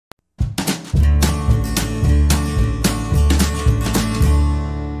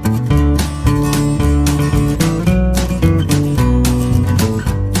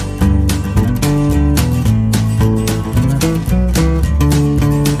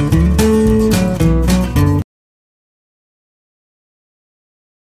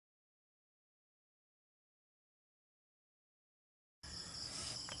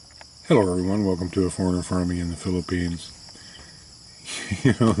Hello everyone, welcome to A Foreigner Farming in the Philippines.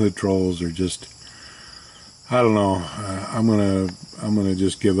 You know, the trolls are just, I don't know, I'm gonna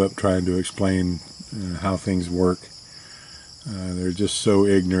just give up trying to explain how things work. They're just so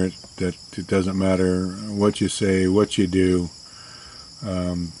ignorant that it doesn't matter what you say, what you do.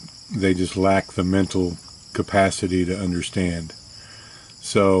 They just lack the mental capacity to understand.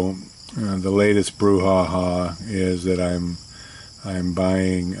 So the latest brouhaha is that I'm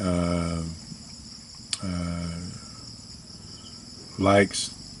buying likes,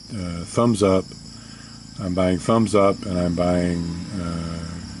 thumbs up. I'm buying thumbs up, and I'm buying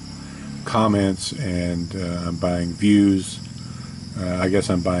comments, and I'm buying views. I guess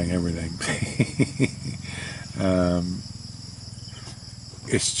I'm buying everything.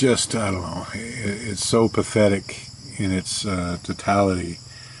 It's just, I don't know, it's so pathetic in its totality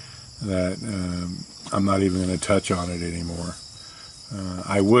that I'm not even going to touch on it anymore.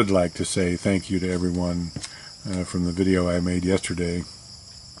 I would like to say thank you to everyone from the video I made yesterday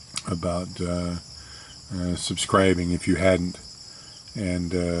about subscribing if you hadn't,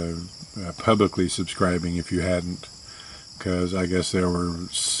 and publicly subscribing if you hadn't, because I guess there were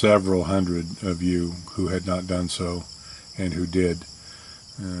several hundred of you who had not done so and who did,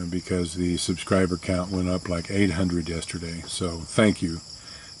 because the subscriber count went up like 800 yesterday. So thank you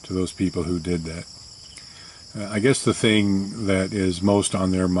to those people who did that. I guess the thing that is most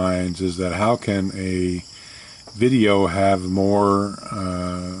on their minds is that how can a video have more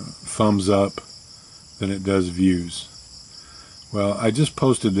thumbs up than it does views? Well, I just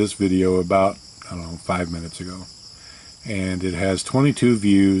posted this video about, I don't know, 5 minutes ago, and it has 22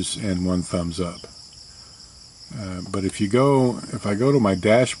 views and 1 thumbs up. But if I go to my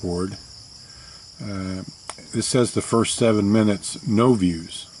dashboard, this says the first 7 minutes, no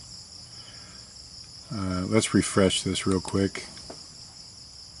views. Let's refresh this real quick,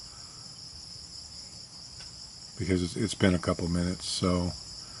 because it's been a couple minutes, so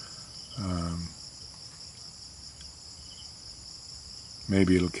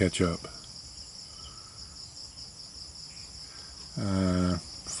maybe it'll catch up.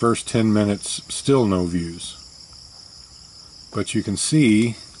 First 10 minutes, still no views. But you can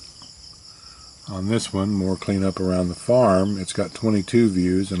see on this one, more cleanup around the farm, it's got 22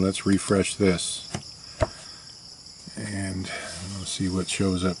 views, and let's refresh this. And we'll see what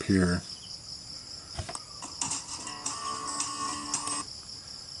shows up here.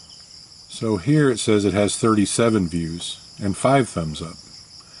 So here it says it has 37 views and 5 thumbs up.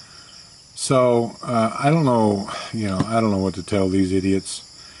 So I don't know, I don't know what to tell these idiots.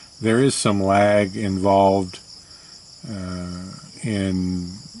 There is some lag involved in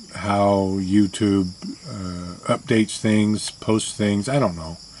how YouTube updates things, posts things. I don't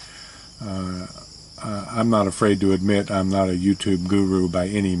know. I'm not afraid to admit I'm not a YouTube guru by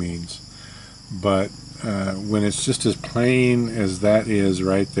any means, but when it's just as plain as that is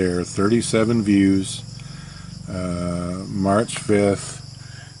right there, 37 views, March 5th,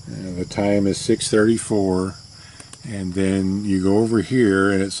 the time is 6:34, and then you go over here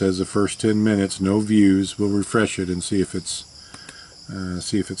and it says the first 10 minutes, no views. We'll refresh it and see if it's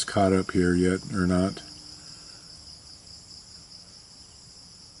caught up here yet or not.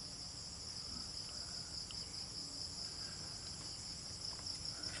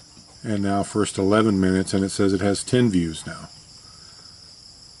 And now first 11 minutes, and it says it has 10 views now.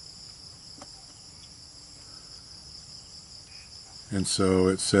 And so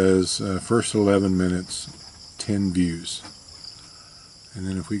it says first 11 minutes, 10 views. And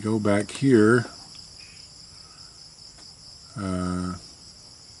then if we go back here,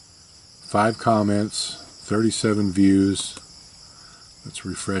 5 comments, 37 views. Let's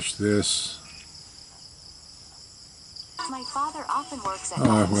refresh this. My father often works at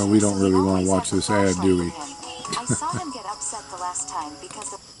well, we don't really want to watch this ad, do we? I saw him get upset the last time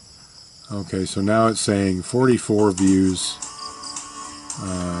because of... Okay, so now it's saying 44 views,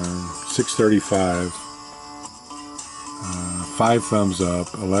 635, 5 thumbs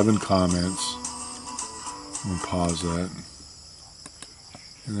up, 11 comments. We'll pause that.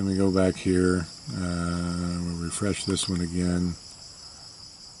 And then we go back here, we'll refresh this one again.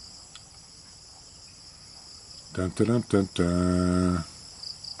 Dun, dun, dun, dun, dun.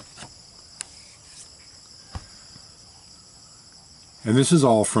 And this is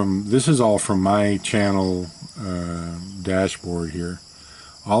all from my channel dashboard here.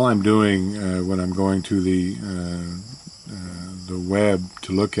 All I'm doing when I'm going to the web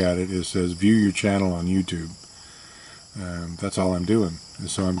to look at it, it says view your channel on YouTube. That's all I'm doing. And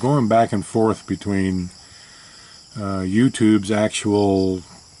so I'm going back and forth between YouTube's actual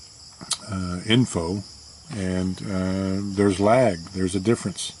info, and there's lag. There's a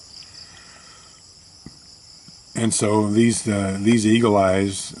difference. And so these eagle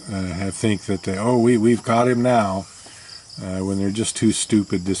eyes think that we've caught him now, when they're just too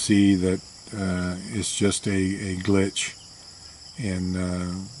stupid to see that it's just a glitch in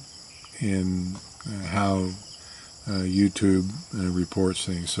how YouTube reports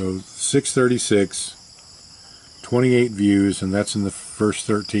things. So 636, 28 views, and that's in the first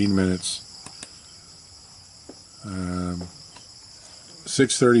 13 minutes.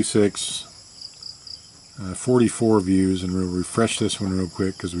 636, 44 views, and we'll refresh this one real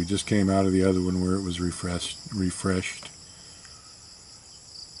quick because we just came out of the other one where it was refreshed.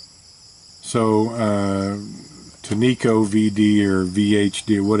 So Tanico VD or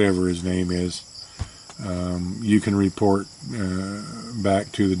VHD, whatever his name is, you can report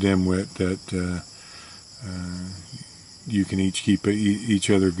back to the dimwit that you can each keep each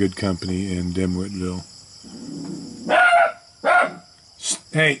other good company in Dimwitville.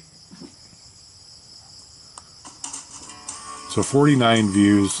 Hey. So 49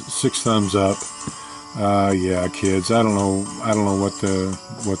 views, 6 thumbs up. Yeah, kids. I don't know what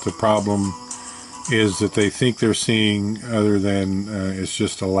the problem is that they think they're seeing, other than it's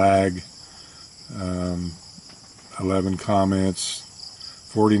just a lag. 11 comments,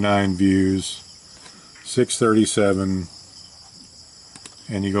 49 views, 637,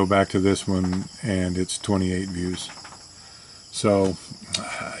 and you go back to this one and it's 28 views. So,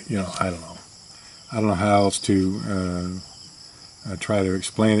 I don't know. I don't know how else to try to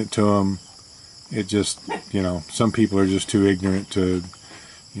explain it to them. It just, some people are just too ignorant to.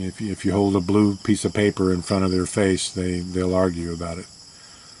 If you hold a blue piece of paper in front of their face, they'll argue about it.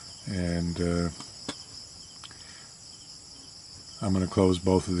 And I'm going to close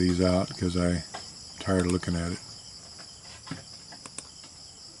both of these out because I'm tired of looking at it.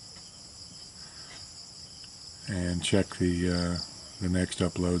 And check the next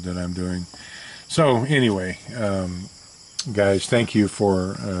upload that I'm doing. So anyway, guys, thank you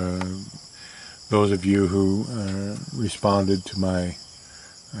for those of you who responded to my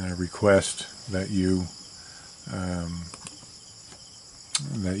request that you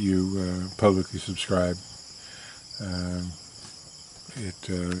publicly subscribe. It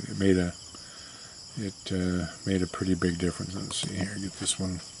made a pretty big difference. Let's see here. Get this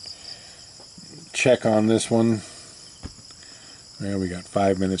one. Check on this one. Well, we got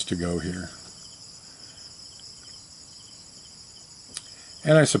 5 minutes to go here.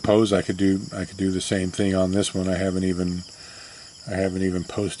 And I suppose I could do the same thing on this one. I haven't even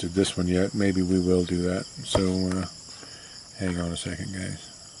posted this one yet. Maybe we will do that. So hang on a second, guys.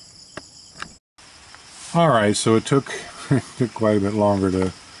 All right, so it took quite a bit longer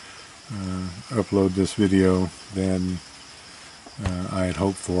to upload this video than I had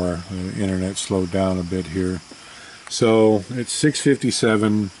hoped for. The internet slowed down a bit here. So it's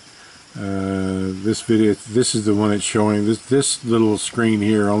 6:57. This video, this is the one it's showing. This little screen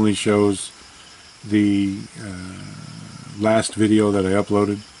here only shows the last video that I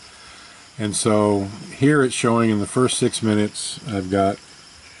uploaded, and so here it's showing in the first 6 minutes. I've got,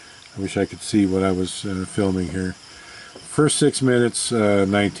 I wish I could see what I was filming here. First 6 minutes,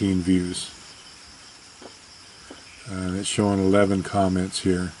 19 views. It's showing 11 comments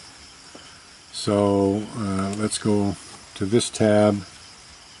here. So let's go to this tab.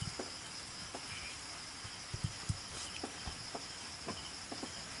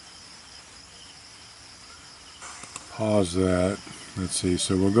 Pause that. Let's see.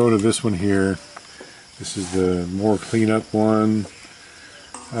 So we'll go to this one here. This is the more cleanup one.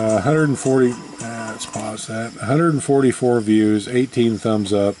 140. Let's pause that. 144 views, 18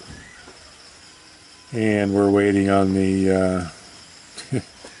 thumbs up, and we're waiting on the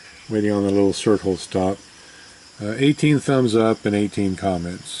waiting on the little circle stop. 18 thumbs up and 18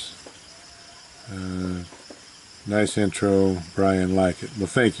 comments. Nice intro, Brian. Like it. Well,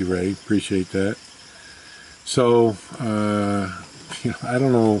 thank you, Ray. Appreciate that. So, I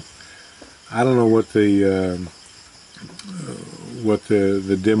don't know what the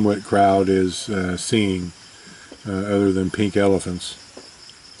dimwit crowd is seeing, other than pink elephants.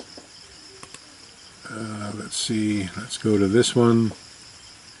 Let's see. Let's go to this one.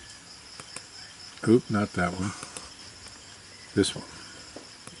 Oop, not that one. This one.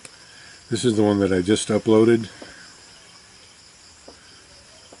 This is the one that I just uploaded.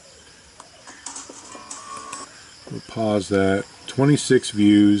 We'll pause that. 26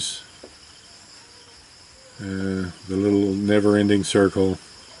 views. The little never-ending circle.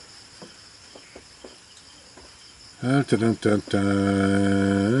 One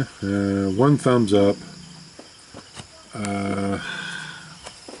thumbs up.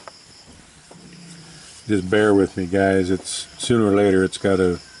 Just bear with me, guys. It's sooner or later it's got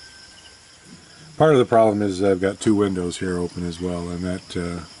to. Part of the problem is I've got two windows here open as well, and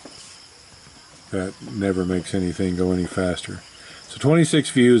that never makes anything go any faster. So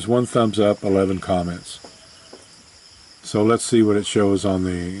 26 views, 1 thumbs up, 11 comments. So let's see what it shows on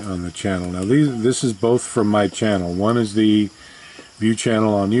the channel. Now this is both from my channel. One is the view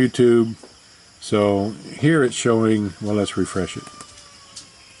channel on YouTube. So here it's showing, well, let's refresh it.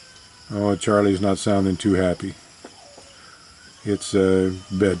 Oh, Charlie's not sounding too happy. It's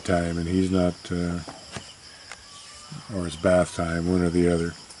bedtime and he's not, or it's bath time, one or the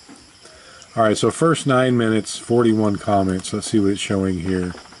other. Alright, so first 9 minutes, 41 comments. Let's see what it's showing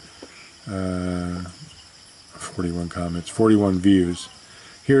here. 41 comments, 41 views.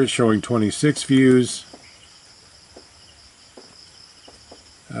 Here it's showing 26 views.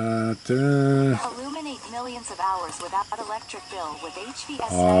 Illuminate millions of hours without electric bill with HVS.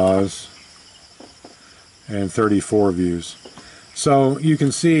 Pause. And 34 views. So you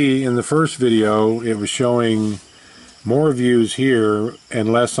can see in the first video it was showing more views here and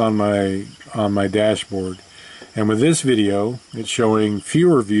less on my dashboard. And with this video it's showing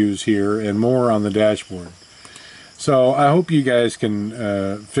fewer views here and more on the dashboard. So I hope you guys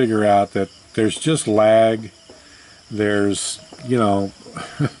can figure out that there's just lag. There's, you know,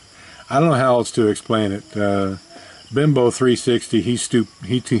 I don't know how else to explain it. Bimbo 360, he's too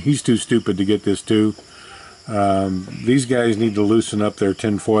stupid to get this too. These guys need to loosen up their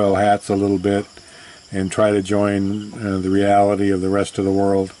tinfoil hats a little bit and try to join the reality of the rest of the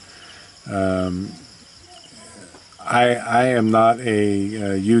world. I am not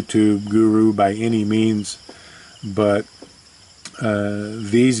a YouTube guru by any means, but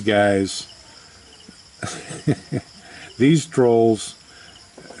these guys, these trolls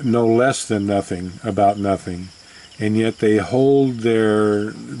know less than nothing about nothing, and yet they hold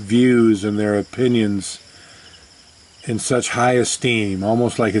their views and their opinions in such high esteem,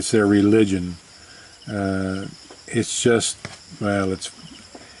 almost like it's their religion. It's just, well,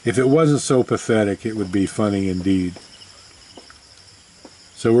 if it wasn't so pathetic, it would be funny indeed.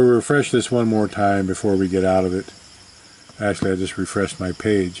 So we'll refresh this one more time before we get out of it. Actually, I just refreshed my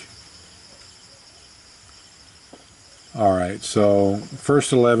page. Alright, so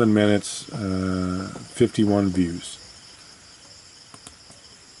first 11 minutes, 51 views.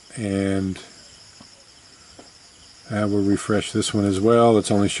 And we'll refresh this one as well. It's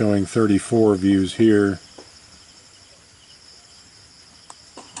only showing 34 views here.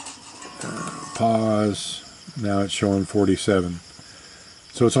 Pause. Now it's showing 47.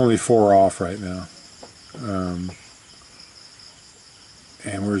 So it's only 4 off right now.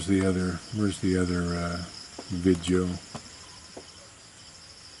 And where's the other video?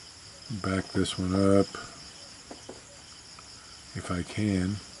 Back this one up if I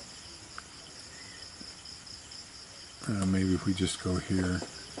can. Maybe if we just go here.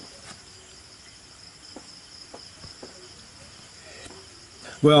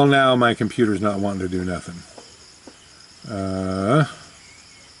 Well, now my computer's not wanting to do nothing.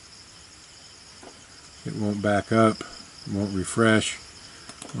 It won't back up, it won't refresh.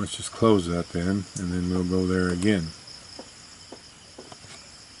 Let's just close that then, and then we'll go there again.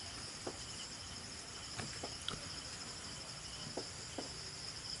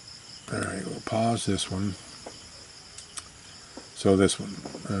 Alright, we'll pause this one. So this one,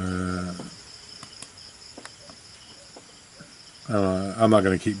 I'm not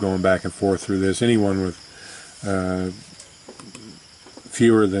going to keep going back and forth through this. Anyone with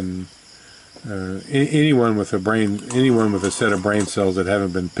fewer than anyone with a set of brain cells that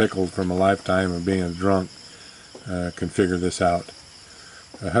haven't been pickled from a lifetime of being a drunk can figure this out.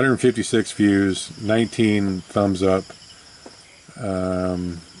 156 views, 19 thumbs up.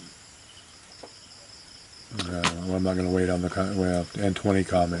 Well, I'm not going to wait on the and 20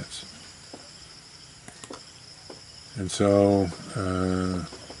 comments. And so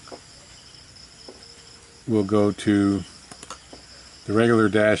we'll go to the regular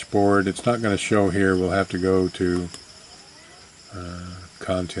dashboard. It's not going to show here. We'll have to go to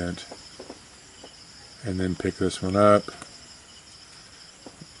content and then pick this one up.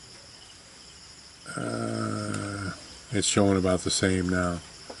 It's showing about the same now.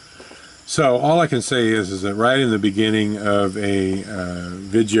 So all I can say is that right in the beginning of a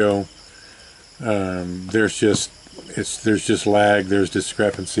video, there's just lag, there's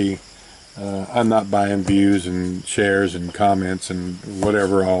discrepancy. I'm not buying views and shares and comments and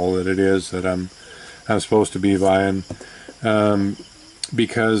whatever all that it is that I'm supposed to be buying,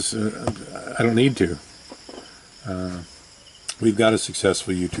 because I don't need to. We've got a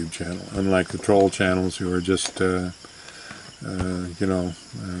successful YouTube channel, unlike the troll channels who are just you know,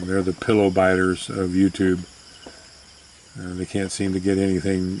 they're the pillow biters of YouTube. They can't seem to get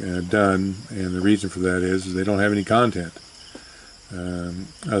anything done, and the reason for that is they don't have any content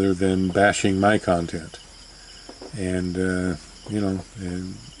other than bashing my content. And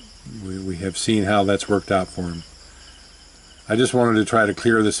we have seen how that's worked out for them. I just wanted to try to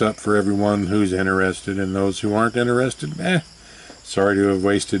clear this up for everyone who's interested, and those who aren't interested, sorry to have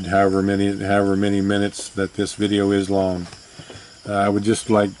wasted however many minutes that this video is long. I would just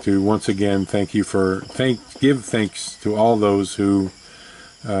like to once again give thanks to all those who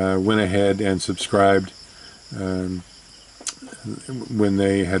went ahead and subscribed when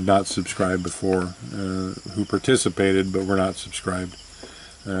they had not subscribed before, who participated but were not subscribed.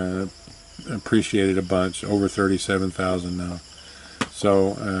 Appreciate it a bunch. Over 37,000 now.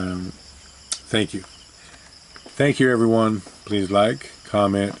 So thank you. Thank you, everyone. Please like,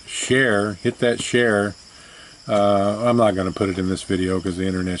 comment, share. Hit that share. I'm not going to put it in this video because the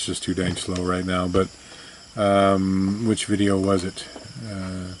internet's just too dang slow right now, but which video was it?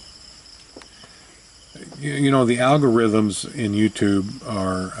 The algorithms in YouTube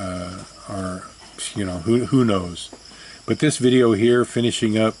are who knows, but this video here,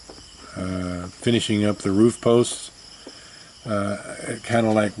 finishing up the roof posts, it kind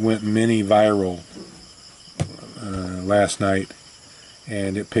of like went mini viral last night,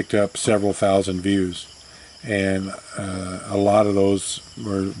 and it picked up several thousand views, and a lot of those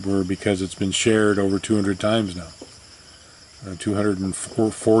were because it's been shared over 200 times now.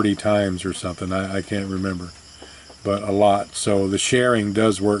 240 times or something, I can't remember, but a lot. So the sharing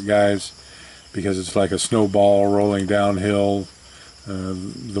does work, guys, because it's like a snowball rolling downhill.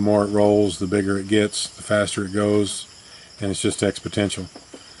 The more it rolls, the bigger it gets, the faster it goes, and it's just exponential.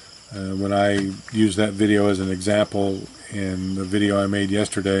 When I use that video as an example, in the video I made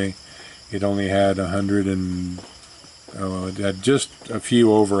yesterday, it only had it had just a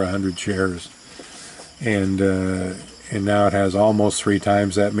few over 100 shares, and now it has almost 3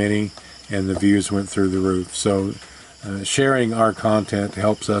 times that many, and the views went through the roof. So sharing our content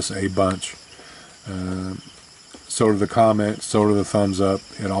helps us a bunch. So do the comments, so do the thumbs up.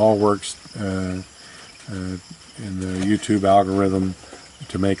 It all works in the YouTube algorithm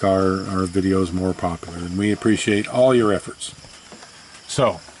to make our videos more popular, and we appreciate all your efforts.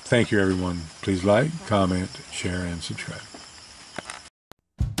 So thank you, everyone. Please like, comment, share, and subscribe.